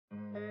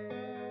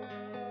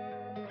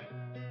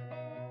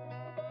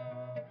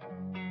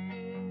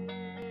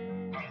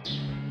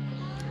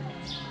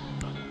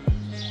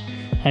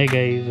Hi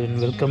guys,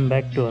 and welcome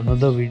back to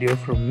another video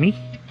from me.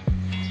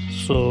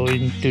 So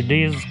in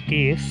today's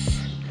case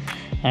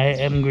I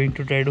am going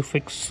to try to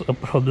fix a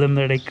problem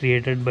that I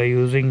created by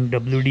using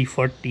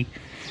WD40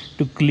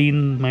 to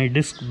clean my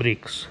disc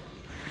brakes.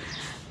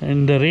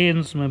 In the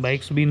rains, my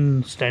bike's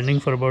been standing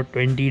for about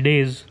 20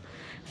 days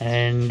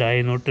and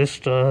I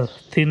noticed a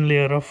thin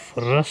layer of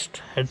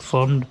rust had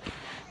formed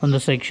on the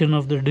section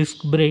of the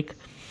disc brake,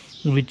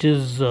 which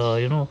is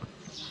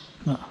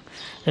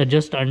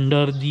just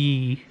under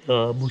the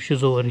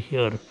bushes over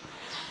here.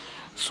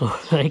 So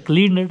I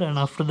cleaned it, and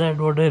after that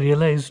what I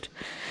realized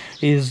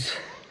is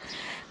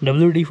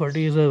WD40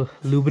 is a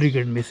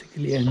lubricant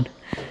basically, and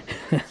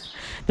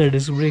the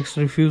disc brakes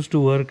refused to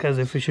work as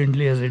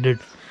efficiently as it did.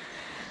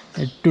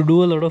 I had to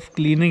do a lot of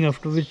cleaning,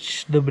 after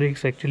which the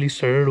brakes actually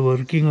started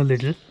working a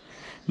little,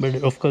 but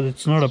of course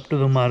it's not up to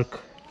the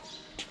mark.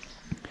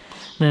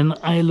 Then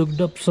I looked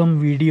up some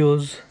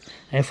videos.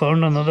 I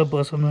found another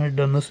person who had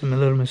done a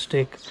similar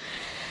mistake.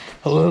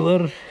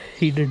 However,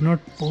 he did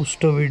not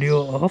post a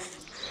video of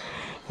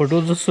what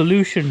was the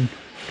solution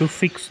to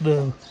fix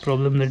the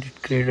problem that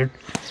it created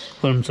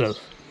for himself.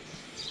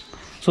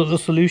 So the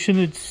solution,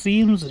 it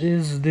seems,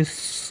 is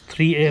this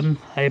 3M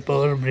high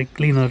power brake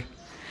cleaner.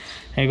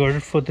 I got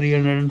it for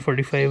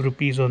 345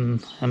 rupees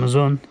on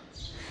Amazon,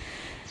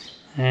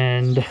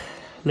 and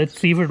let's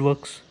see if it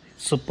works.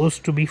 It's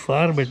supposed to be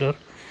far better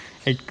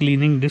at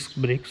cleaning disc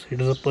brakes.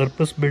 It is a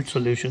purpose-built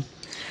solution.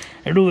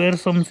 I do wear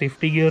some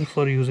safety gear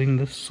for using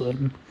this, so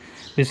I'm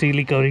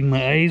basically covering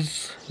my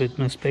eyes with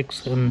my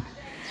specs and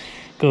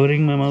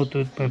covering my mouth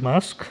with my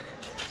mask,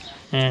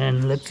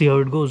 and let's see how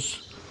it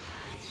goes.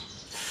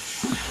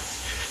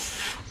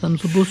 I'm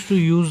supposed to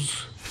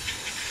use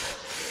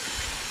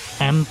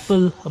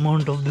ample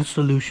amount of this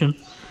solution,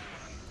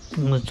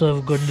 so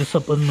I've got this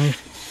up on my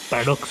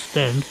paddock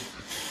stand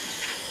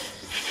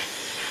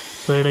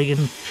so that I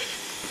can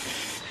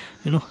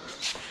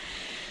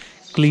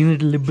clean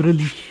it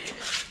liberally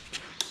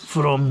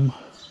from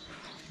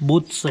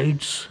both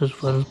sides as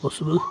far as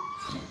possible.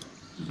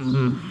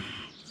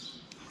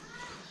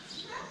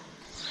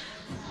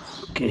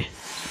 Okay.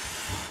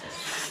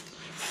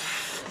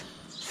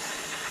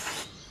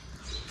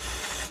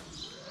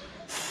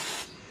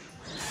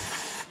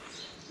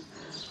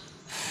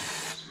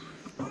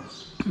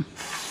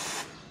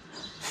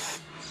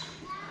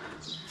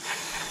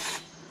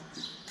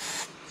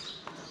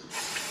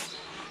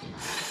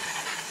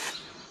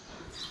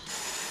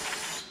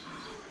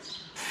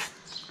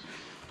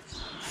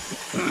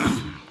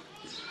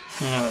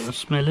 Yeah, the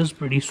smell is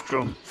pretty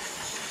strong.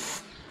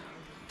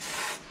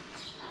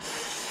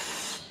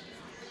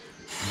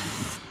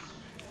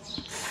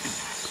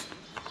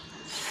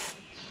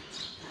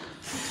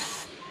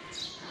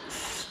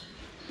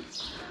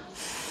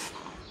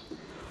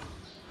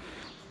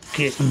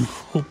 Okay, I'm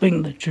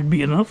hoping that should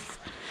be enough.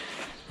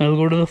 I'll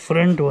go to the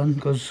front one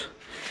because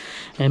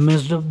I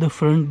messed up the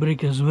front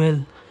brake as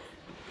well.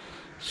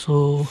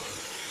 So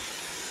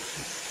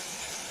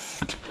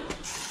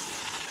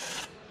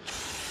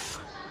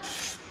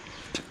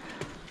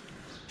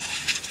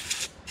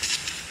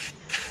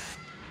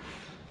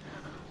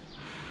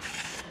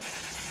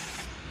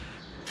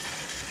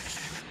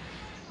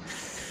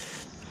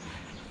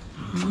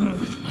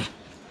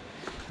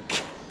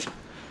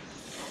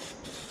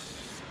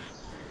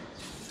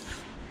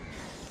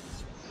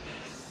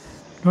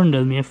don't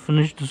tell me I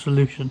finished the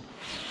solution.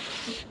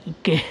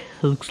 Okay,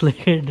 looks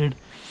like I did.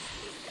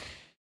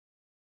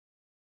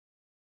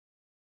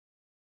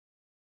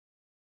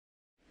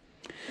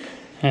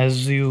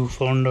 As you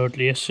found out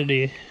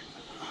yesterday,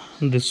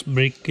 this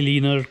brake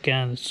cleaner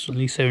can is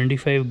only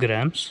 75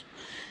 grams,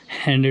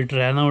 and it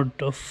ran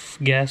out of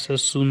gas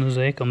as soon as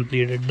I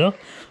completed the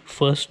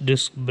first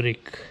disc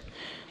brake.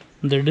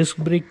 The disc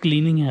brake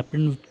cleaning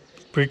happened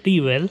pretty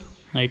well.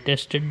 I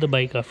tested the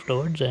bike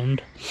afterwards,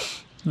 and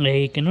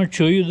I cannot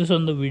show you this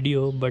on the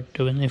video, but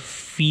when I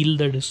feel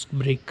the disc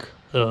brake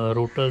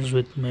rotors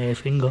with my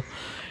finger,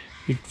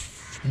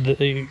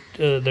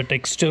 the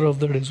texture of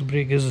the disc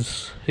brake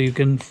is, you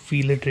can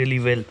feel it really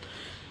well.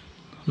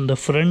 The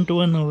front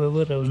one,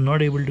 however, I was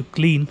not able to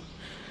clean,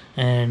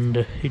 and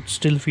it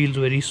still feels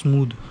very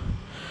smooth.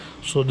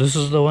 So this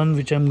is the one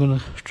which I'm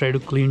gonna try to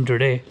clean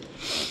today.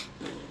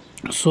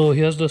 So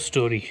here's the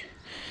story.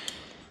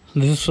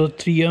 This is a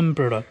 3M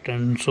product,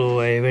 and so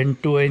I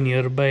went to a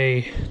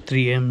nearby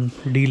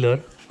 3M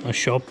dealer, a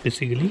shop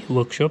basically,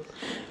 workshop,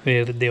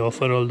 where they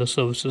offer all the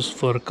services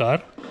for a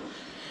car.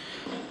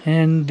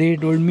 And they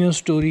told me a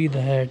story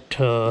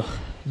that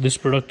this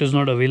product is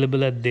not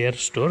available at their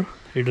store.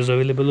 It is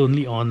available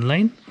only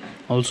online.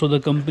 Also, the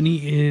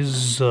company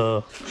is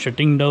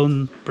shutting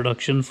down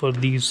production for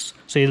these,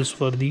 sales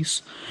for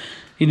these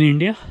in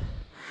India.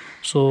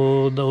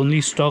 So the only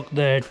stock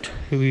that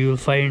we will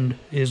find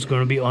is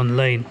going to be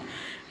online.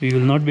 We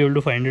will not be able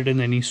to find it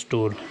in any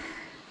store.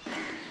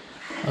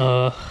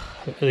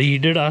 He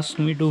did ask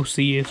me to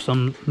see if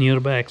some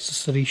nearby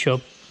accessory shop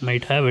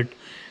might have it,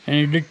 and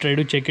I did try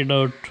to check it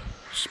out.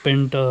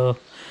 Spent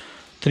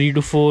 3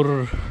 to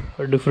 4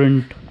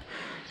 different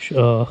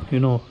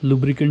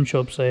lubricant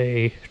shops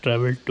I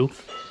traveled to.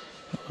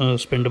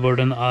 Spent about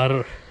an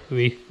hour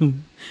way.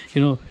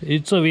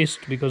 It's a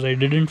waste because I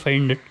didn't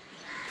find it.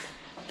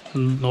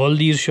 All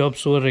these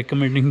shops were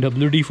recommending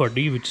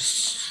WD40, which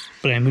is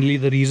primarily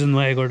the reason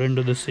why I got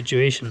into this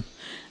situation.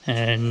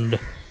 And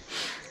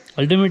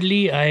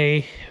ultimately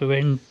I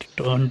went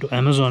on to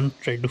Amazon,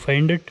 tried to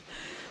find it.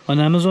 On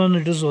Amazon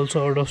it is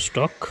also out of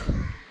stock.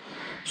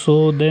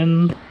 So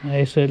then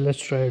I said,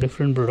 let's try a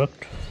different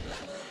product.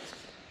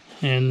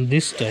 And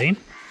this time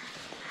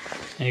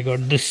I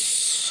got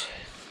this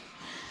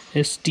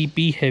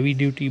STP heavy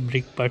duty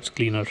brake parts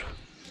cleaner.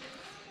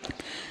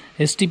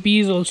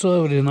 STP is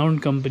also a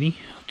renowned company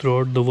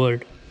throughout the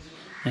world,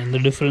 and the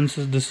difference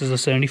is this is a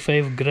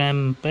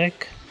 75-gram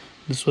pack,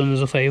 this one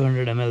is a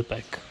 500 ml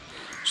pack,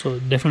 so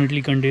it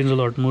definitely contains a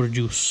lot more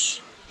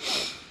juice.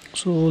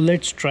 So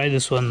let's try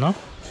this one now.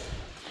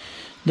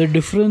 The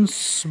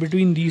difference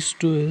between these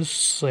two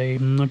is,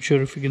 I'm not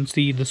sure if you can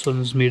see, this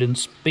one is made in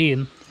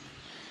Spain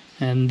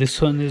and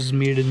this one is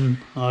made in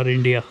our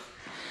India.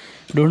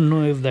 Don't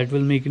know if that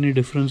will make any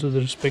difference with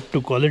respect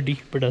to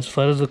quality, but as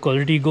far as the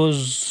quality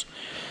goes,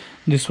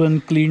 this one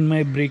cleaned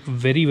my brake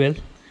very well.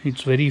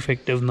 It's very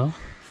effective now,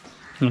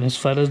 and as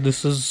far as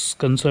this is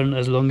concerned,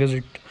 as long as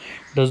it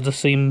does the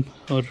same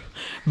or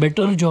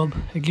better job,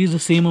 at least the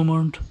same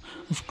amount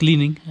of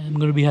cleaning, I'm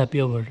going to be happy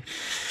about it.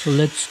 So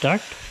let's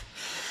start.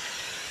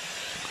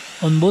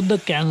 On both the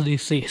cans they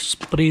say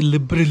spray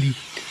liberally,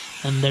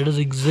 and that is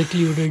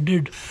exactly what I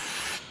did,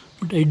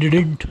 but I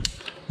didn't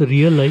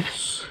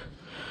realize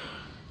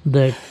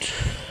that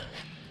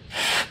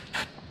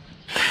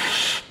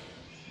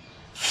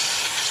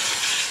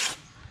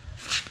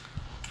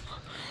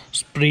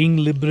spraying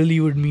liberally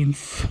would mean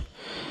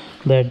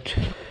that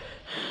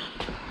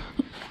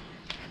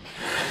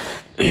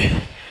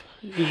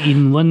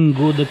in one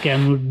go the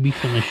can would be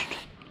finished.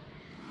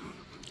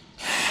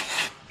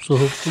 So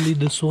hopefully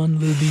this one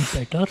will be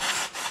better.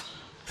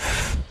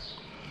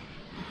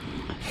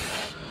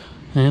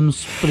 I am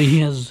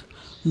spraying as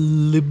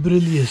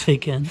liberally as I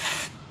can.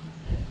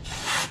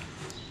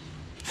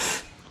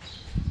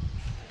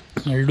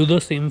 I'll do the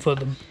same for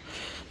the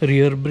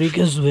rear brake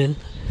as well,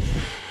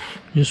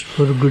 just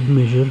for good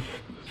measure.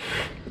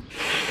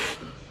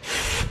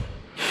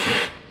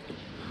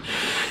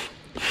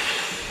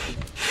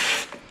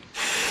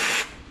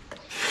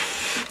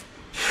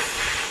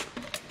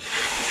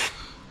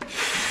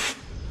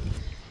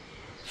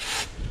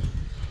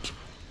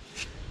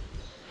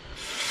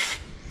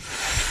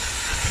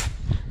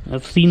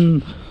 I've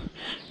seen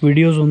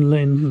videos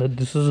online that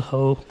this is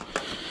how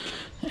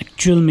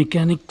actual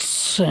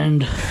mechanics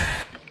and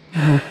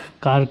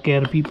car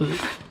care people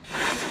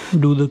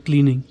do the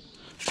cleaning.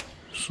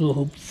 So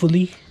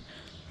hopefully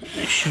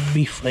I should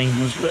be fine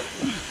as well.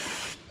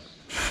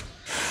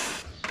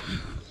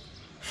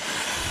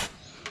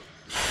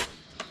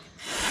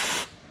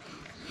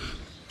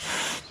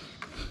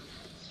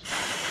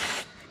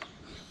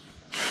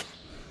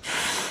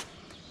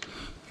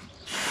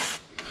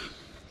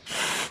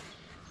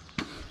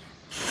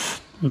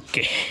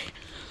 Okay,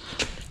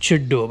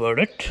 should do about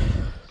it.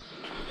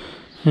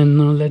 And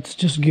now let's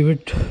just give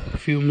it a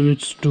few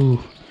minutes to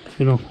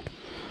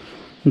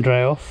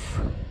dry off.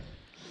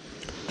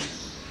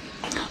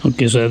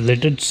 Okay, so I've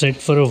let it set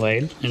for a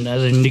while, and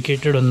as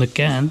indicated on the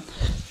can,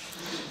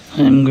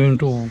 I'm going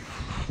to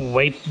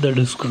wipe the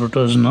disc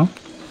rotors now.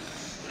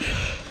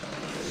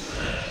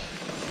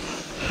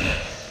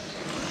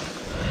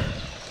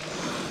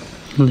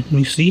 Let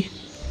me see.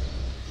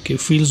 Okay,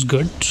 feels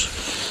good,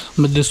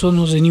 but this one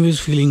was anyways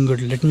feeling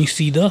good. Let me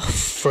see the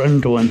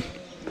front one,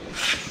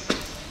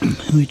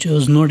 which I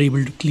was not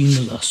able to clean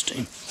the last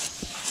time.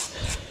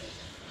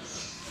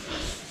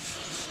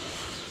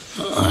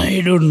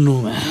 I don't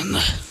know,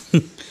 man.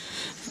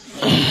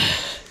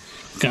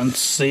 Can't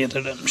say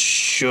that I'm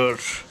sure.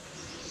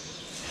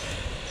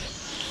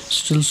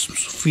 Still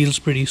feels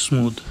pretty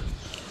smooth.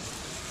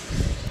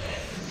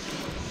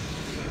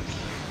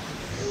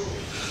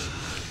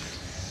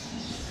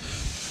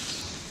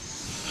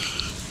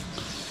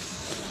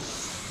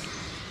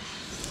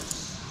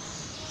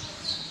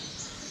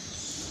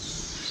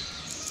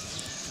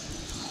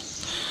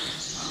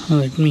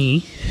 Let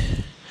me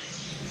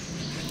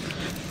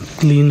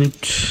clean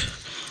it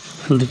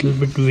a little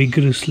bit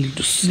vigorously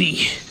to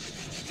see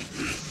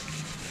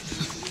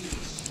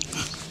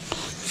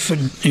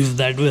if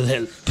that will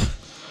help.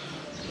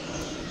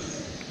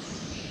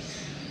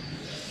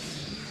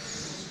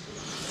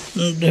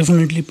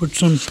 Definitely put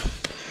some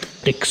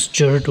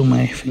texture to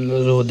my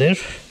fingers over there.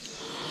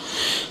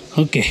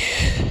 Okay,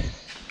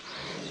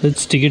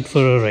 let's take it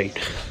for a ride.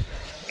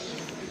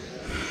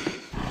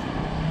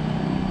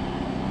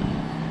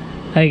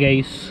 Hi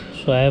guys,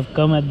 so I have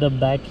come at the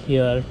back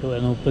here to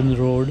an open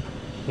road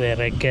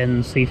where I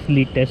can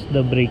safely test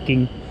the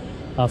braking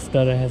after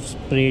I have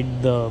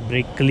sprayed the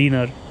brake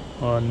cleaner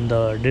on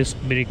the disc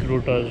brake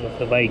rotors of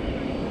the bike.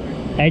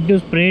 I had to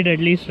spray it at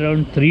least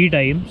around 3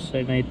 times,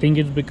 and I think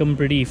it's become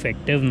pretty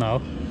effective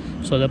now.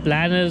 So the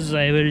plan is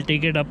I will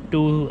take it up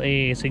to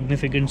a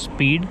significant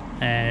speed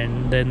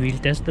and then we'll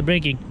test the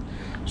braking.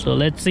 So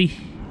let's see.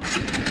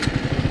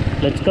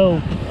 Let's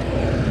go.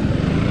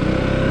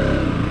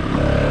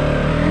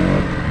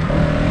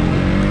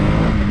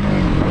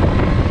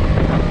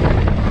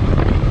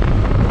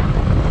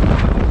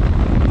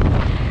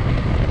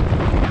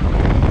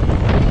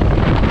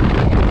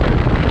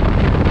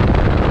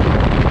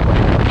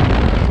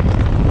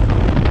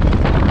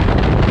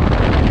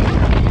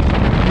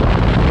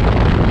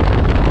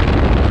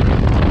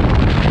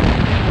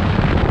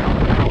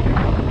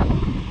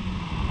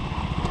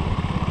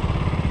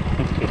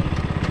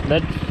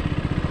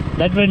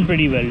 That went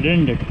pretty well,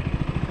 didn't it?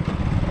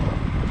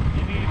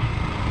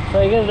 So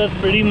I guess that's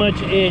pretty much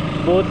it.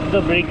 Both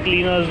the brake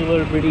cleaners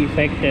were pretty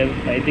effective.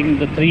 I think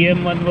the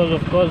 3M one was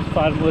of course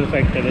far more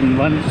effective. In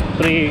one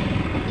spray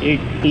it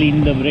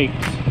cleaned the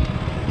brakes.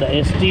 The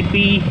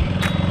STP,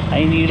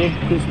 I needed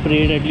to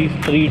spray it at least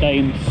 3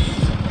 times.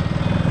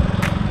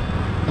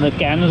 The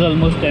can is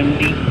almost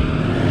empty,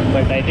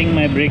 but I think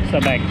my brakes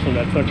are back, so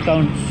that's what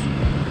counts.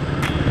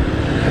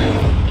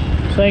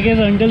 So I guess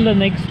until the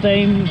next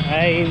time,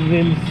 I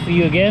will see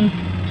you again.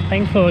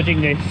 Thanks for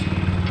watching, guys.